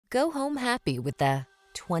Go home happy with the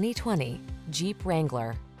 2020 Jeep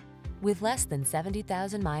Wrangler. With less than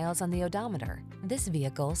 70,000 miles on the odometer, this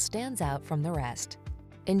vehicle stands out from the rest.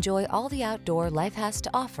 Enjoy all the outdoor life has to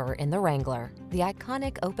offer in the Wrangler, the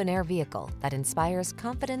iconic open-air vehicle that inspires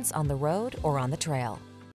confidence on the road or on the trail.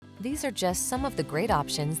 These are just some of the great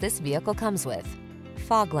options this vehicle comes with: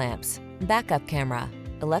 fog lamps, backup camera,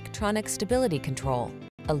 electronic stability control,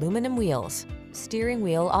 aluminum wheels, steering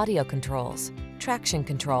wheel audio controls, traction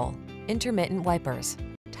control, intermittent wipers,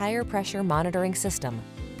 tire pressure monitoring system,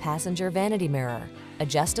 passenger vanity mirror,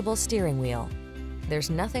 adjustable steering wheel. There's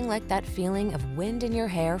nothing like that feeling of wind in your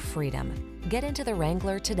hair freedom. Get into the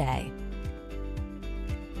Wrangler today.